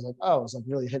stretch where I was like, oh, I was like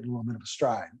really hitting a little bit of a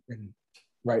stride and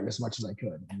writing as much as I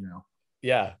could, you know?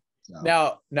 Yeah. So.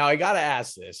 Now I got to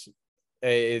ask this.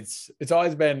 It's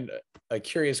always been a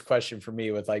curious question for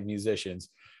me with like musicians.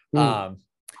 Mm.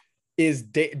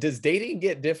 Does dating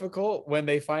get difficult when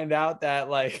they find out that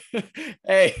like,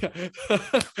 hey,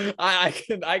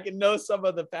 I can know some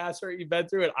of the past hurt you've been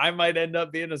through, and I might end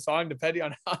up being a song depending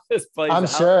on how this plays I'm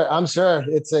out. sure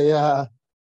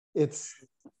it's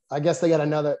I guess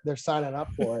they're signing up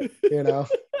for it, you know.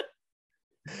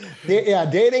 Yeah,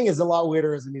 dating is a lot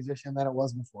weirder as a musician than it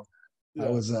was before. Yeah. I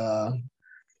was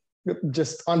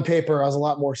just on paper, I was a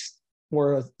lot more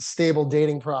stable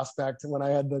dating prospect when I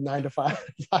had the 9 to 5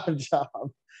 job.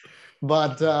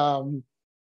 But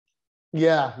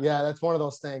yeah, that's one of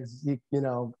those things. You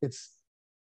know, it's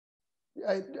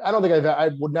I don't think I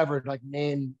would never like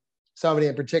name somebody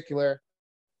in particular,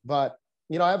 but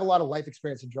you know, I have a lot of life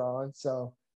experience to draw on.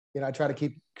 So, you know, I try to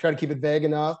keep it vague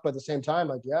enough, but at the same time,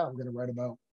 like, yeah, I'm going to write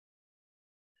about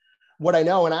what I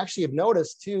know. And I actually have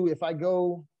noticed too, if I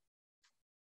go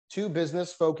too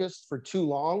business focused for too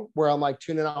long, where I'm like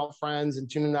tuning out friends and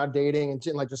tuning out dating and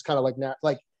like just kind of like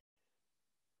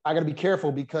I got to be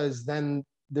careful because then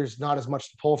there's not as much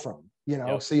to pull from, you know?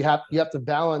 Yep. So you have to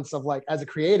balance of like, as a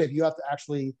creative, you have to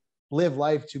actually live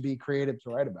life to be creative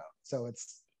to write about. So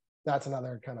that's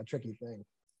another kind of tricky thing.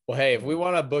 Well, hey, if we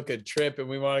want to book a trip and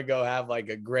we want to go have like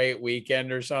a great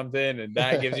weekend or something, and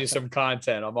that gives you some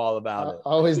content, I'm all about it.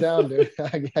 Always down, dude.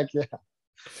 Heck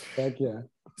yeah.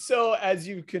 So as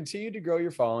you continue to grow your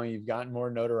following, you've gotten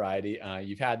more notoriety.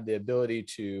 You've had the ability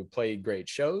to play great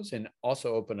shows and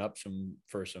also open up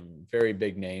for some very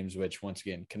big names, which once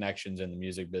again, connections in the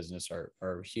music business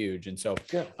are huge. And so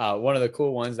one of the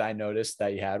cool ones that I noticed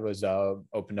that you had was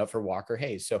opened up for Walker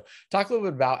Hayes. So talk a little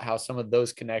bit about how some of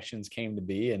those connections came to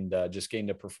be and just getting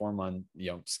to perform on, you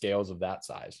know, scales of that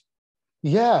size.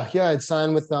 Yeah. I'd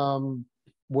signed with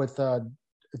Deggy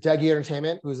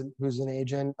Entertainment, who's an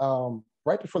agent.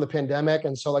 Right before the pandemic.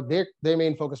 And so like their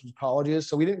main focus was colleges.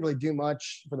 So we didn't really do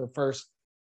much for the first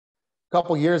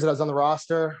couple of years that I was on the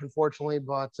roster, unfortunately.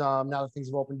 But now that things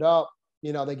have opened up,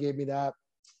 you know, they gave me that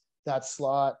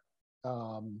slot.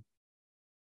 That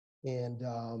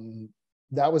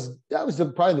was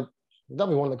probably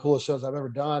one of the coolest shows I've ever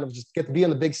done. It was just get to be on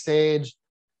the big stage,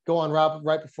 go on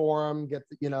right before them, get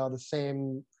the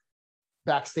same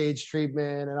backstage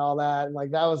treatment and all that. And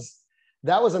like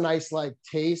that was a nice like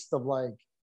taste of like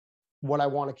what I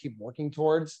want to keep working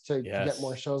towards to get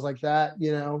more shows like that,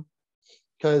 you know,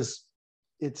 because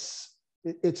it's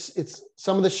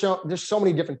some of the show. There's so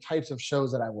many different types of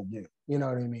shows that I will do, you know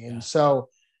what I mean? Yeah. So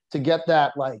to get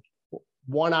that like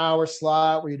 1 hour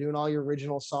slot where you're doing all your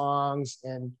original songs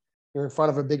and you're in front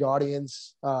of a big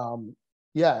audience. I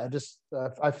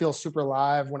feel super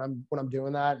alive when I'm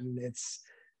doing that. And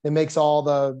it makes all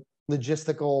the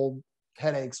logistical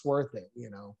headaches worth it, you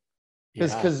know,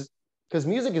 because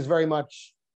music is very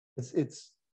much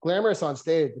it's glamorous on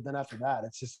stage, but then after that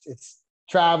it's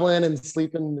traveling and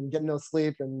sleeping and getting no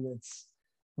sleep, and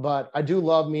but I do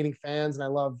love meeting fans and I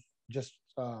love just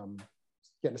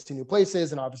getting to see new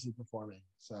places and obviously performing.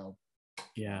 So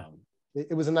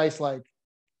it was a nice like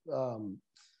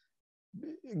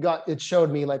it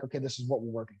showed me like, okay, this is what we're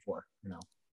working for, you know.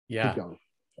 Keep going.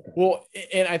 Well,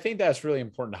 and I think that's really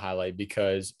important to highlight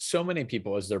because so many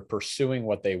people, as they're pursuing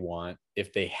what they want,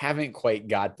 if they haven't quite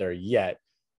got there yet,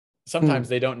 sometimes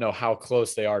they don't know how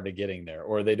close they are to getting there,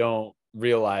 or they don't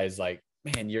realize like,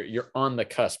 man, you're on the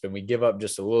cusp and we give up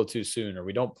just a little too soon, or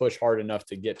we don't push hard enough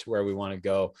to get to where we want to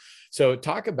go. So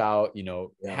talk about, you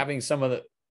know, having some of the,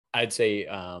 I'd say,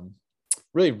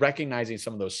 really recognizing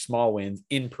some of those small wins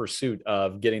in pursuit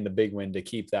of getting the big win to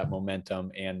keep that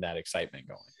momentum and that excitement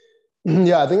going.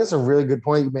 Yeah, I think that's a really good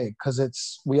point you make,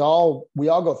 because we all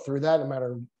go through that no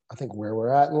matter, I think, where we're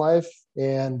at in life.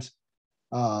 And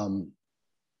I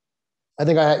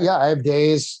think I have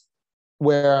days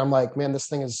where I'm like, man,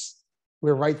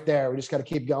 we're right there. We just got to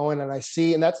keep going. And I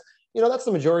see, and that's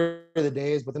the majority of the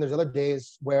days, but then there's other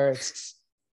days where it's,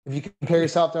 if you compare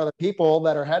yourself to other people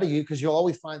that are ahead of you, because you'll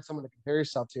always find someone to compare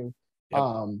yourself to.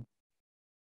 Yep.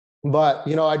 But,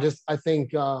 you know, I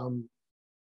think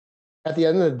at the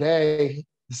end of the day,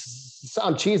 this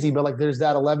sounds cheesy, but like there's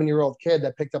that 11-year-old kid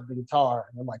that picked up the guitar.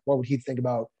 And I'm like, what would he think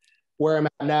about where I'm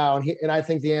at now? And I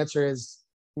think the answer is,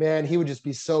 man, he would just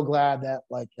be so glad that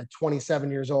like at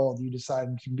 27 years old, you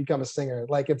decided to become a singer.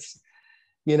 Like it's,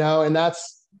 you know, and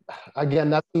that's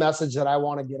the message that I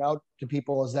want to get out to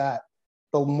people, is that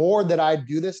the more that I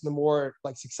do this, the more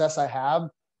like success I have,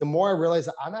 the more I realize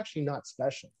that I'm actually not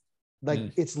special.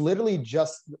 Like it's literally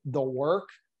just the work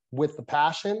with the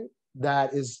passion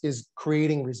that is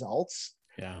creating results.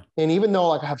 Yeah. And even though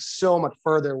like I have so much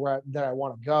further that I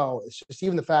want to go, it's just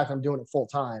even the fact I'm doing it full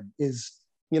time is,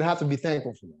 have to be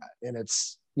thankful for that. And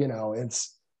it's, you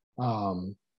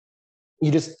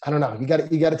just, I don't know, you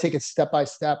got to take it step by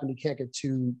step, and you can't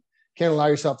allow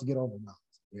yourself to get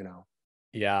overwhelmed.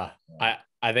 Yeah.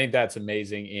 I think that's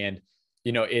amazing. And,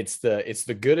 it's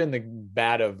the good and the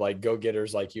bad of like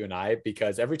go-getters like you and I,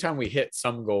 because every time we hit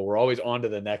some goal, we're always on to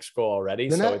the next goal already.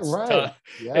 It's right. tough.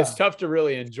 Yeah. It's tough to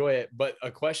really enjoy it. But a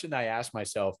question I ask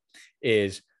myself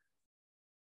is,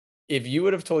 if you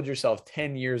would have told yourself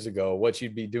 10 years ago what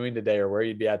you'd be doing today or where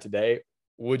you'd be at today,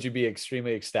 would you be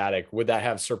extremely ecstatic? Would that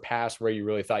have surpassed where you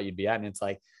really thought you'd be at? And it's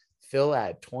like, Phil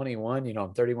at 21,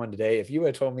 I'm 31 today. If you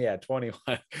had told me at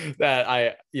 21 that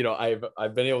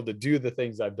I've been able to do the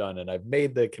things I've done and I've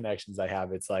made the connections I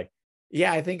have, it's like,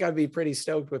 yeah, I think I'd be pretty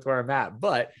stoked with where I'm at.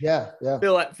 But yeah.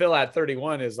 Phil at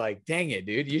 31 is like, dang it,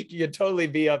 dude, you'd totally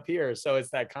be up here. So it's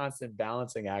that constant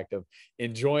balancing act of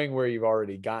enjoying where you've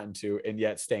already gotten to and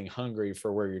yet staying hungry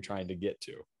for where you're trying to get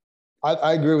to.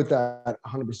 I agree with that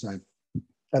 100%.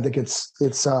 I think it's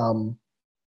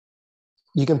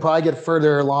you can probably get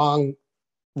further long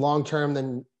term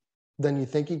than you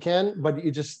think you can, but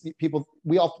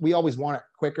we always want it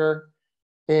quicker.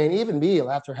 And even me,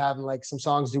 after having like some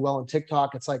songs do well on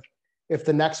TikTok, it's like, if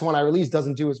the next one I release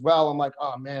doesn't do as well, I'm like,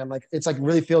 oh man, like it's like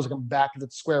really feels like I'm back to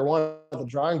the square one of the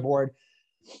drawing board.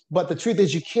 But the truth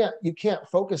is you can't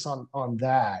focus on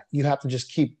that. You have to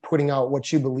just keep putting out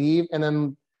what you believe. And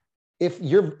then if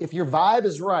your vibe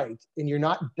is right and you're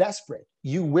not desperate,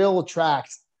 you will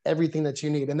attract everything that you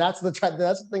need. And that's the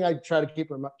thing I try to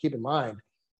keep in mind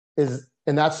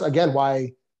and that's again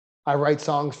why I write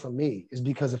songs for me, is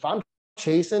because if I'm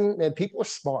chasing, and people are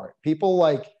smart, people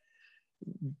like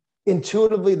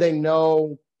intuitively, they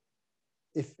know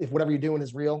if whatever you're doing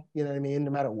is real, you know what I mean?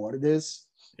 No matter what it is.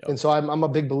 Yep. And so I'm a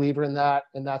big believer in that.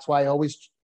 And that's why it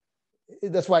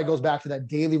goes back to that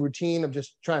daily routine of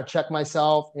just trying to check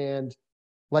myself. And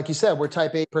like you said, we're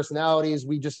type A personalities.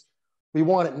 We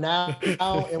want it now,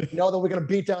 and we know that we're going to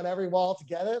beat down every wall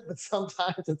together. But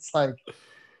sometimes it's like,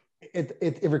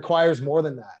 it requires more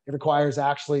than that. It requires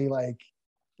actually like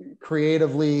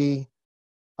creatively,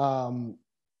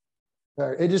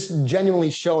 it just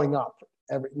genuinely showing up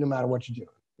no matter what you're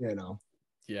doing,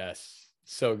 Yes.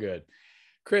 So good.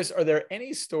 Chris, are there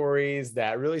any stories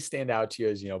that really stand out to you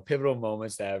as, pivotal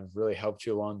moments that have really helped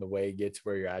you along the way get to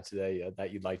where you're at today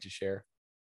that you'd like to share?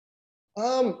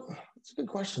 It's a good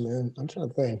question, man. I'm trying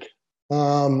to think.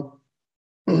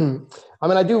 I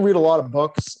mean, I do read a lot of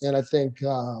books, and I think,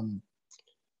 I'm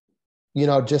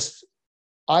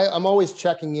always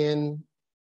checking in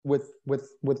with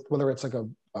whether it's like a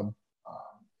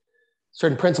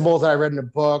certain principles that I read in a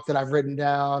book that I've written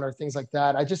down or things like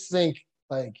that. I just think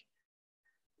like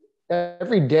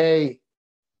every day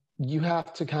you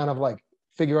have to kind of like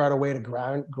figure out a way to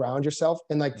ground yourself.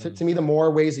 And like, to me, the more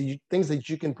ways things that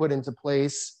you can put into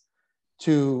place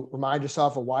to remind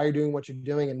yourself of why you're doing what you're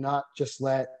doing, and not just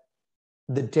let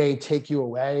the day take you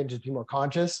away, and just be more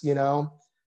conscious,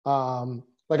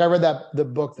 like I read the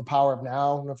book, The Power of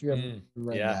Now. I don't know if you ever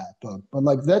read that book, but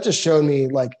like, that just showed me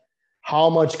like how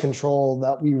much control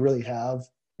that we really have.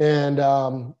 And,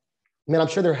 man, I'm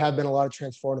sure there have been a lot of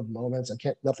transformative moments.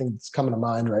 Nothing's coming to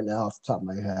mind right now off the top of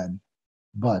my head.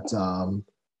 But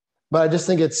I just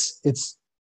think it's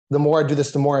the more I do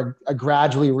this, the more I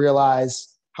gradually realize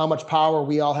how much power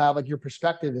we all have. Like, your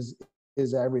perspective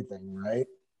is everything, right?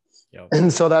 Yep.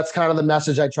 And so that's kind of the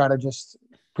message I try to just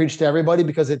preach to everybody,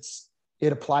 because it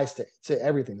applies to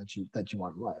everything that you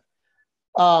want in life.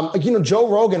 Joe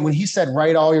Rogan, when he said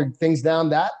write all your things down,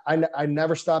 that I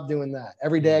never stopped doing that.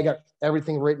 Every day I got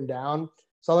everything written down.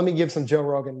 So let me give some Joe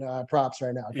Rogan props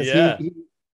right now, because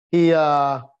he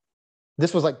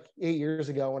this was like 8 years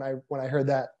ago when I heard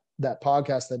that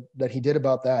podcast that he did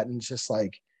about that. And it's just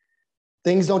like,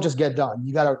 things don't just get done.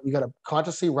 You gotta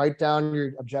consciously write down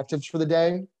your objectives for the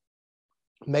day,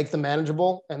 make them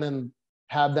manageable, and then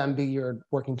have them be your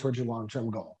working towards your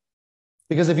long-term goal.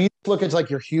 Because if you look at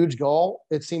like your huge goal,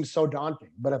 it seems so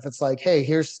daunting. But if it's like, hey,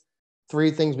 here's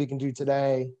 3 things we can do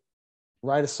today,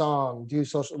 write a song, do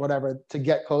social, whatever, to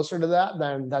get closer to that,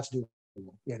 then that's doable,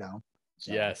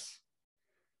 So. Yes.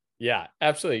 Yeah,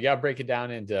 absolutely. You got to break it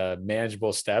down into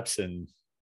manageable steps and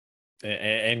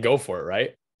go for it,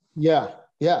 right? Yeah.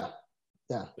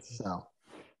 So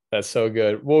that's so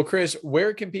good. Well, Chris,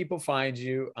 where can people find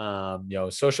you?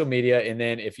 Social media, and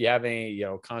then if you have any,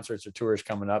 concerts or tours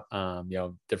coming up,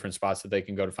 different spots that they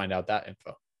can go to find out that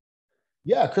info.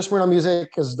 Yeah, Chris Marino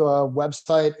Music is the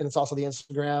website, and it's also the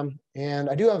Instagram. And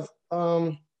I do have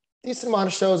decent amount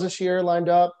of shows this year lined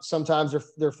up. Sometimes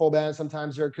they're full band,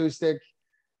 sometimes they're acoustic,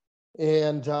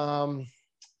 and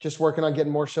just working on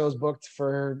getting more shows booked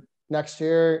for next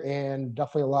year, and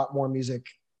definitely a lot more music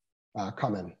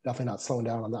coming. Definitely not slowing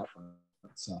down on that front.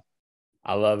 So.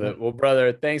 I love it. Well,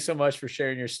 brother, thanks so much for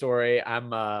sharing your story.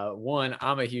 I'm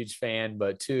I'm a huge fan,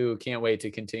 but two, can't wait to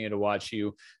continue to watch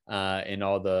you and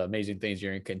all the amazing things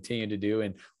you're going to continue to do.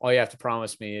 And all you have to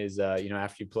promise me is,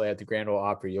 after you play at the Grand Ole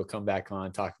Opry, you'll come back on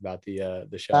and talk about the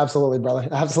show. Absolutely, brother.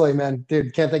 Absolutely, man.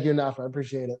 Dude, can't thank you enough. I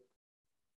appreciate it.